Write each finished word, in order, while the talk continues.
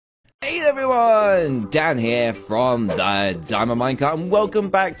Hey everyone, Dan here from the Diamond Minecart, and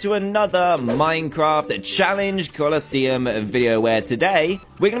welcome back to another Minecraft Challenge Colosseum video, where today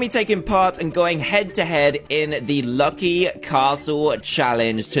we're going to be taking part and going head to head in the Lucky Castle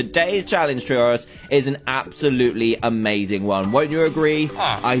Challenge. Today's challenge, Trios, is an absolutely amazing one. Won't you agree?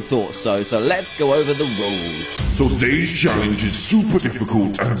 I thought so. So let's go over the rules. So today's challenge is super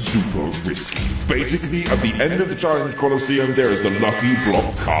difficult and super risky. Basically, at the end of the Challenge Colosseum, there is the Lucky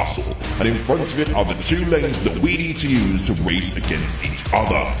Block Castle. And in front of it are the two lanes that we need to use to race against each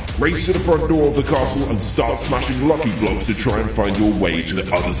other. Race to the front door of the castle and start smashing lucky blocks to try and find your way to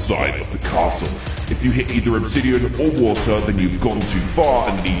the other side of the castle. If you hit either obsidian or water, then you've gone too far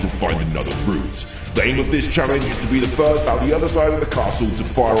and need to find another route. The aim of this challenge is to be the first out the other side of the castle to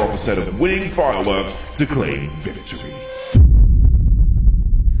fire off a set of winning fireworks to claim victory.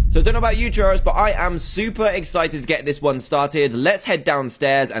 So I don't know about you, Trios, but I am super excited to get this one started. Let's head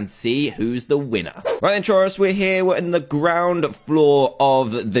downstairs and see who's the winner. Right then, Trios, we're here. We're in the ground floor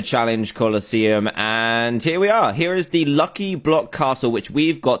of the Challenge Colosseum, and here we are. Here is the Lucky Block Castle, which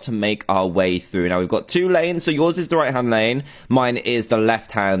we've got to make our way through. Now, we've got two lanes, so yours is the right-hand lane, mine is the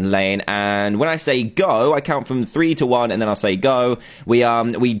left-hand lane, and when I say go, I count from 3 to 1, and then I'll say go.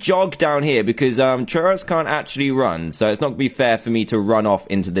 We jog down here because Trios can't actually run, so it's not going to be fair for me to run off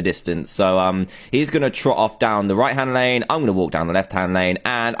into the distance. So he's gonna trot off down the right hand lane. I'm gonna walk down the left hand lane,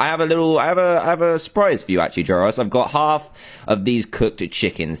 and I have a surprise for you, actually, Joros. I've got half of these cooked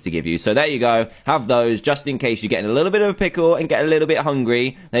chickens to give you, so there you go. Have those just in case you get in a little bit of a pickle and get a little bit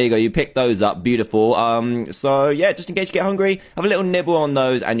hungry. There you go, you pick those up. Beautiful. So yeah, just in case you get hungry, have a little nibble on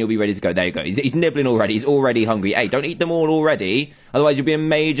those and you'll be ready to go. There you go. He's nibbling already. He's already hungry. Hey, don't eat them all already, otherwise you'll be in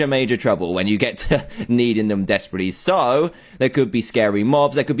major trouble when you get to needing them desperately. So there could be scary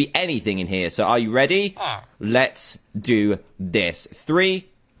mobs, there could be anything in here. So are you ready? Let's do this. 3,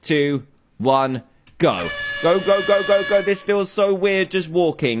 2, 1, go. Go. This feels so weird just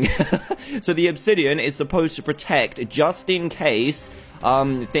walking. So the obsidian is supposed to protect just in case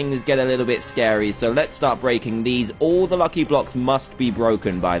things get a little bit scary. So let's start breaking these. All the lucky blocks must be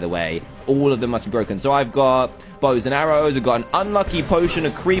broken, by the way. All of them must be broken. So I've got bows and arrows. I've got an unlucky potion,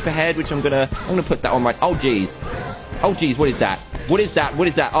 a creeper head, which I'm gonna put that on right. Oh geez, what is that? What is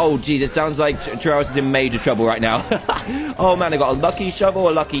that? Oh geez, it sounds like Trios is in major trouble right now. Oh man, I got a lucky shovel,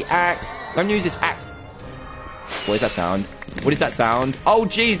 a lucky axe. I'm gonna use this axe. What is that sound? What is that sound? Oh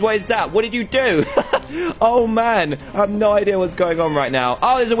geez, what is that? What did you do? Oh man, I have no idea what's going on right now.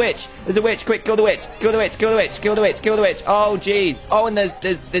 Oh, there's a witch. There's a witch. Quick, kill the witch. Kill the witch. Kill the witch. Kill the witch. Kill the witch. Oh geez. Oh, and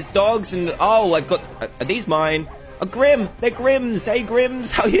there's dogs, and oh, I've got, are these mine? A Grim. They're Grims. Hey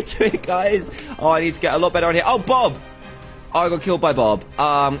Grims, how you doing, guys? Oh, I need to get a lot better on here. Oh, Bob. Oh, I got killed by Bob.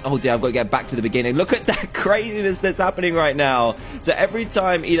 Oh dear, I've got to get back to the beginning. Look at that craziness that's happening right now. So every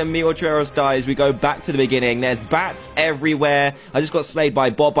time either me or Trios dies, we go back to the beginning. There's bats everywhere. I just got slayed by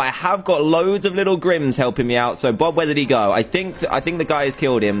Bob, but I have got loads of little Grims helping me out. So Bob, where did he go? I think the guy has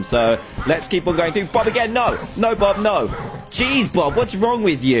killed him. So let's keep on going through. Bob again, no, Bob, no. Jeez, Bob, what's wrong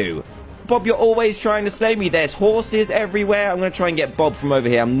with you? Bob, you're always trying to slay me. There's horses everywhere. I'm going to try and get Bob from over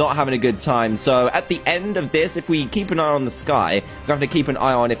here. I'm not having a good time. So at the end of this, if we keep an eye on the sky, we're going to have to keep an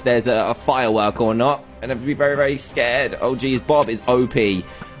eye on if there's a firework or not. And I have to be very scared. Oh, geez, Bob is OP.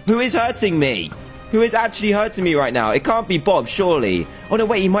 Who is hurting me? Who is actually hurting me right now? It can't be Bob, surely. Oh, no,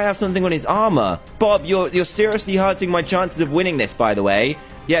 wait, he might have something on his armor. Bob, you're seriously hurting my chances of winning this, by the way.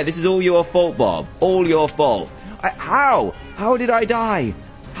 Yeah, this is all your fault, Bob. All your fault. How? How did I die?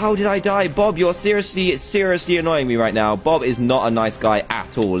 How did I die? Bob, you're seriously annoying me right now. Bob is not a nice guy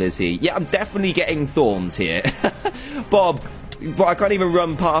at all, is he? Yeah, I'm definitely getting thorns here. Bob, but I can't even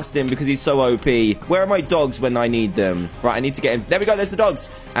run past him because he's so OP. Where are my dogs when I need them? Right, I need to get him. There we go, there's the dogs.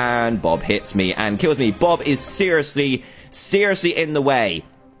 And Bob hits me and kills me. Bob is seriously in the way.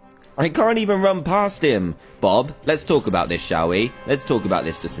 I can't even run past him. Bob, let's talk about this, shall we? Let's talk about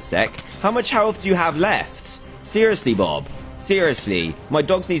this just a sec. How much health do you have left? Seriously, Bob. Seriously, my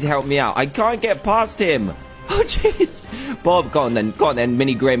dogs need to help me out. I can't get past him. Oh, jeez. Bob, go on then,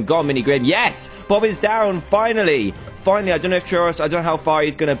 Mini Grim. Go on, Mini Grim. Yes, Bob is down, finally. Finally, I don't know if Trios, I don't know how far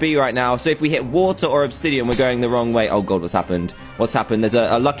he's going to be right now. So if we hit water or obsidian, we're going the wrong way. Oh, God, what's happened? What's happened? There's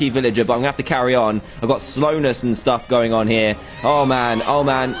a lucky villager, but I'm going to have to carry on. I've got slowness and stuff going on here. Oh, man.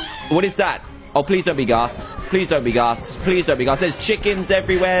 What is that? Oh, please don't be ghasts. Please don't be ghasts. Please don't be ghasts. There's chickens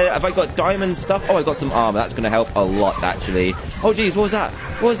everywhere. Have I got diamond stuff? Oh, I got some armor. That's going to help a lot, actually. Oh, geez. What was that?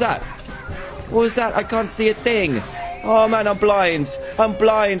 What was that? What was that? I can't see a thing. Oh, man, I'm blind. I'm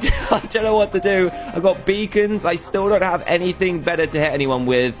blind. I don't know what to do. I've got beacons. I still don't have anything better to hit anyone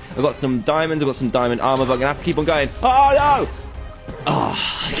with. I've got some diamonds. I've got some diamond armor, but I'm going to have to keep on going. Oh, no! Oh.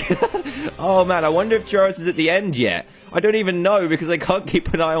 Oh, man, I wonder if Churros is at the end yet. I don't even know because I can't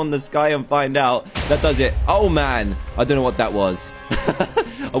keep an eye on the sky and find out. That does it. Oh, man. I don't know what that was.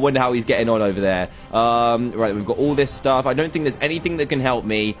 I wonder how he's getting on over there. Right, we've got all this stuff. I don't think there's anything that can help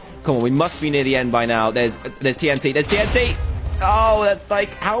me. Come on, we must be near the end by now. There's TNT. There's TNT. Oh, that's like,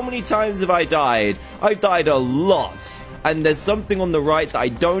 how many times have I died? I've died a lot. And there's something on the right that I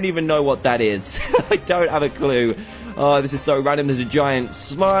don't even know what that is. I don't have a clue. Oh, this is so random. There's a giant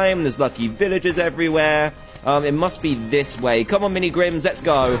slime. There's lucky villagers everywhere. It must be this way. Come on, Mini Grims, let's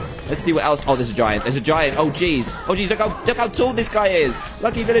go. Let's see what else. Oh, there's a giant. There's a giant. Oh, jeez. Oh, jeez, look how tall this guy is.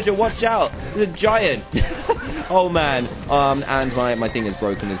 Lucky villager, watch out. There's a giant. Oh, man. And my thing is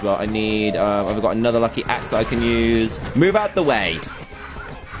broken as well. I need, I've got another lucky axe I can use. Move out the way.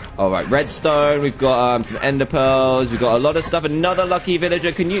 Alright, redstone, we've got some ender pearls, we've got a lot of stuff. Another lucky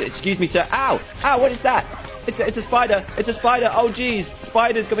villager. Can you, excuse me, sir? Ow! Ow, what is that? It's a spider. It's a spider. Oh, jeez.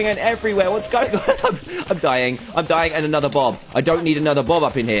 Spiders coming in everywhere. What's going on? I'm dying. I'm dying. And another Bob. I don't need another Bob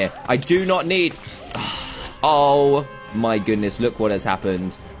up in here. I do not need... Oh, my goodness. Look what has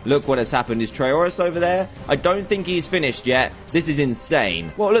happened. Look what has happened. Is Trayaurus over there? I don't think he's finished yet. This is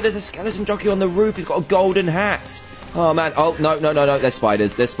insane. Well, look, there's a skeleton jockey on the roof. He's got a golden hat. Oh, man. Oh, no. There's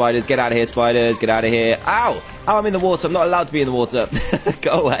spiders. There's spiders. Get out of here, spiders. Get out of here. Ow! Ow, I'm in the water. I'm not allowed to be in the water.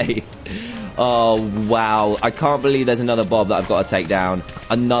 Go away. Oh, wow. I can't believe there's another Bob that I've got to take down.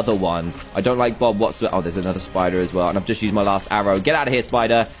 Another one. I don't like Bob whatsoever. Oh, there's another spider as well. And I've just used my last arrow. Get out of here,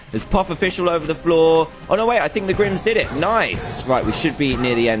 spider. There's Pufferfish all over the floor. Oh, no, wait. I think the Grims did it. Nice. Right, we should be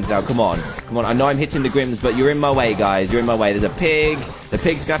near the end now. Come on. Come on. I know I'm hitting the Grims, but you're in my way, guys. You're in my way. There's a pig. The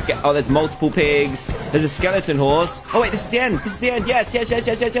pig's going to have to get... Oh, there's multiple pigs. There's a skeleton horse. Oh, wait. This is the end. This is the end. Yes. Yes.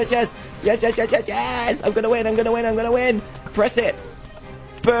 I'm going to win. Press it.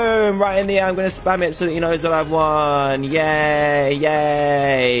 Boom! Right in the air. I'm going to spam it so that he knows that I've won. Yay!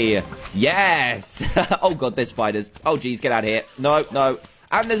 Yes! Oh, God, there's spiders. Oh, jeez, get out of here. No.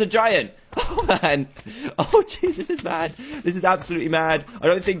 And there's a giant. Oh, man. Oh, jeez, this is mad. This is absolutely mad. I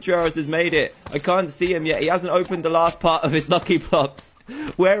don't think Trayaurus has made it. I can't see him yet. He hasn't opened the last part of his lucky blocks.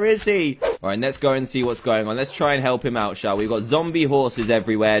 Where is he? All right, let's go and see what's going on. Let's try and help him out, shall we? We've got zombie horses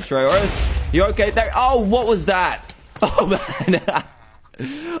everywhere. Trayaurus, you okay there? Oh, what was that? Oh, man.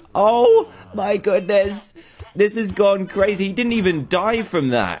 Oh, my goodness. This has gone crazy. He didn't even die from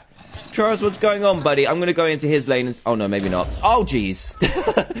that. Trayaurus, what's going on, buddy? I'm going to go into his lane. And... Oh, no, maybe not. Oh, jeez.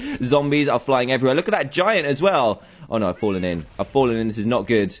 Zombies are flying everywhere. Look at that giant as well. Oh, no, I've fallen in. This is not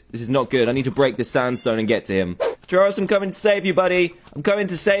good. This is not good. I need to break the sandstone and get to him. Trayaurus, I'm coming to save you, buddy. I'm coming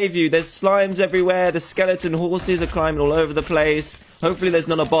to save you. There's slimes everywhere. The skeleton horses are climbing all over the place. Hopefully there's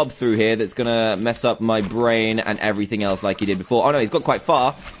not a Bob through here that's going to mess up my brain and everything else like he did before. Oh, no, he's got quite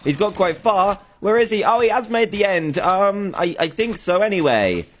far. Where is he? Oh, he has made the end. I think so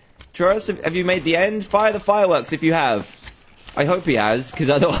anyway. Trayaurus, have you made the end? Fire the fireworks if you have. I hope he has, because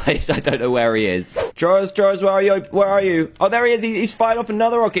otherwise I don't know where he is. Trayaurus, where are you? Oh, there he is. He's fired off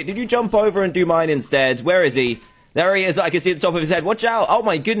another rocket. Did you jump over and do mine instead? Where is he? There he is. I can see the top of his head. Watch out. Oh,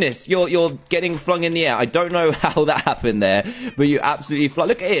 my goodness. You're getting flung in the air. I don't know how that happened there, but you absolutely fly.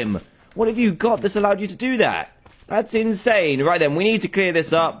 Look at him. What have you got that's allowed you to do that? That's insane. Right then, we need to clear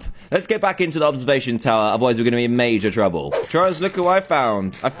this up. Let's get back into the observation tower, otherwise we're going to be in major trouble. Trayaurus, look who I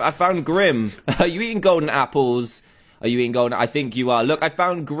found. I found Grim. Are you eating golden apples? Are you eating golden? I think you are. Look, I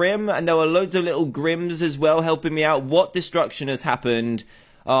found Grim, and there were loads of little Grims as well helping me out. What destruction has happened?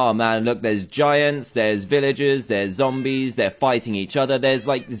 Oh, man, look, there's giants, there's villagers, there's zombies, they're fighting each other. There's,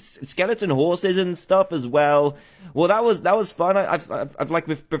 like, skeleton horses and stuff as well. Well, that was fun. I've like,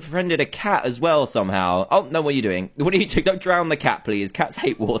 befriended a cat as well somehow. Oh, no, what are you doing? What are you doing? Don't drown the cat, please. Cats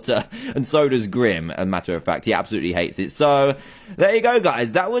hate water, and so does Grim, as a matter of fact. He absolutely hates it. So, there you go,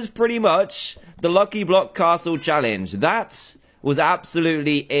 guys. That was pretty much the Lucky Block Castle Challenge. That was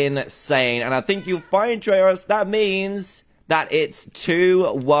absolutely insane, and I think you'll find, Trayaurus, that means... that it's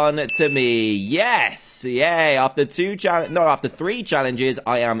 2-1 to me. Yes! Yay! After 3 challenges,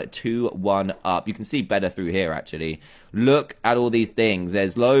 I am 2-1 up. You can see better through here, actually. Look at all these things.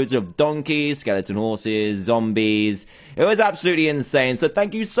 There's loads of donkeys, skeleton horses, zombies. It was absolutely insane. So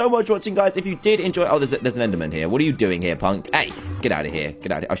thank you so much for watching, guys. If you did enjoy... Oh, there's an Enderman here. What are you doing here, punk? Hey, get out of here.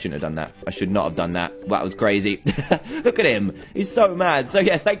 Get out of here. I shouldn't have done that. I should not have done that. Well, that was crazy. Look at him. He's so mad. So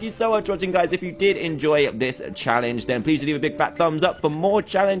yeah, thank you so much for watching, guys. If you did enjoy this challenge, then please leave a big fat thumbs up for more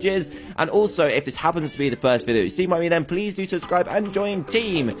challenges. And also, if this happens to be the first video you've seen by me, then please do subscribe and join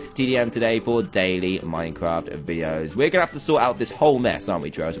Team TDM today for daily Minecraft videos. We're going to have to sort out this whole mess, aren't we,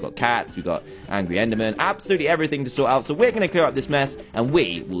 Trayaurus? We've got cats, we've got angry Enderman, absolutely everything to sort out. So we're going to clear up this mess, and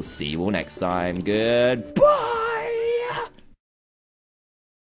we will see you all next time. Goodbye!